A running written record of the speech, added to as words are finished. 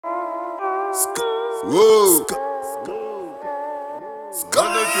Whoa.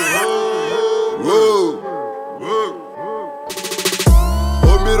 Whoa.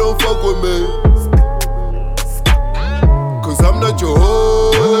 Homie, don't fuck with me, 'cause I'm not your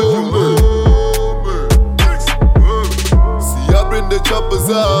homie. See, I bring the choppers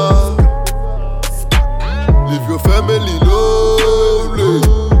out, leave your family lonely.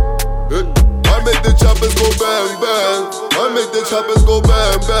 I make the choppers go bang bang, I make the choppers go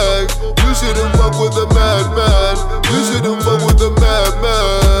bang bang. You shouldn't fuck with a madman, you shouldn't fuck with a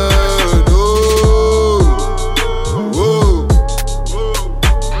madman. Oh, whoa,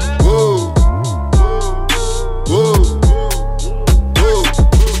 whoa, whoa, whoa.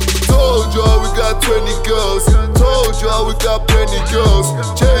 Told y'all we got 20 girls, told y'all we got plenty girls.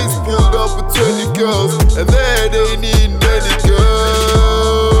 Chains pulled up with 20 girls, and then they need many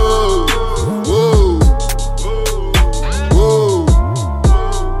girls. Whoa, whoa,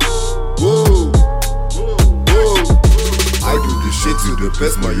 whoa, whoa. I do this shit to the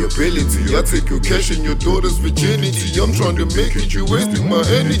best my ability. I take your cash and your daughter's virginity. I'm trying to make it, you wasting my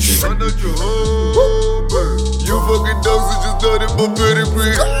energy. I'm not your homie. You fucking dogs are just nothing but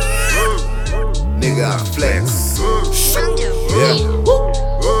pedigree. Nigga, I flex. Yeah.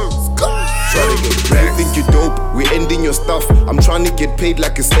 Tryna get back. You think you dope, we ending your stuff. I'm tryna get paid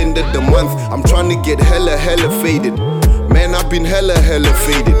like it's end of the month. I'm tryna get hella faded. Man, I've been hella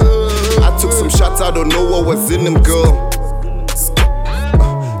faded. I took some shots, I don't know what was in them, girl.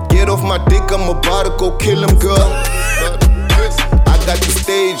 Get off my dick, I'm about to go kill him, girl. I got the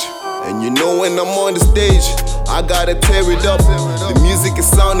stage, and you know when I'm on the stage, I gotta tear it up. The music is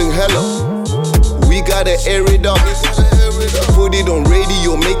sounding hella, we gotta air it up. Put it on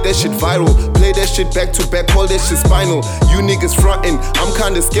radio, make that shit viral. Play that shit back to back, call that shit spinal. You niggas frontin', I'm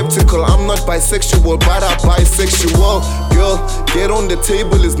kinda skeptical. I'm not bisexual, but I'm bisexual. Girl, get on the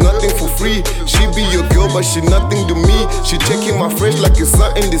table, it's nothing for free. She be your girl, but she nothing to me. She checking my fresh like it's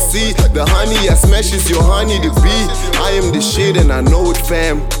something to see. The honey I smash is your honey to be. I am the shit and I know it,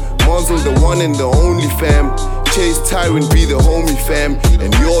 fam. MonZol, the one and the only, fam. Chase Tyrant, be the homie, fam.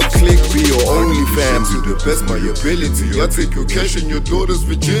 And your clique be your only, fam. To the best my ability, I take your cash and your daughter's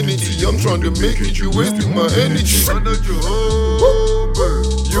virginity. I'm trying to make it, you wasting my energy. I'm not your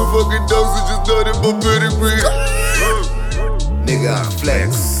homie. You fucking dogs are just nothing but pedigree. Nigga, I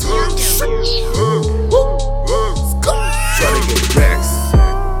flex. Tryna get back.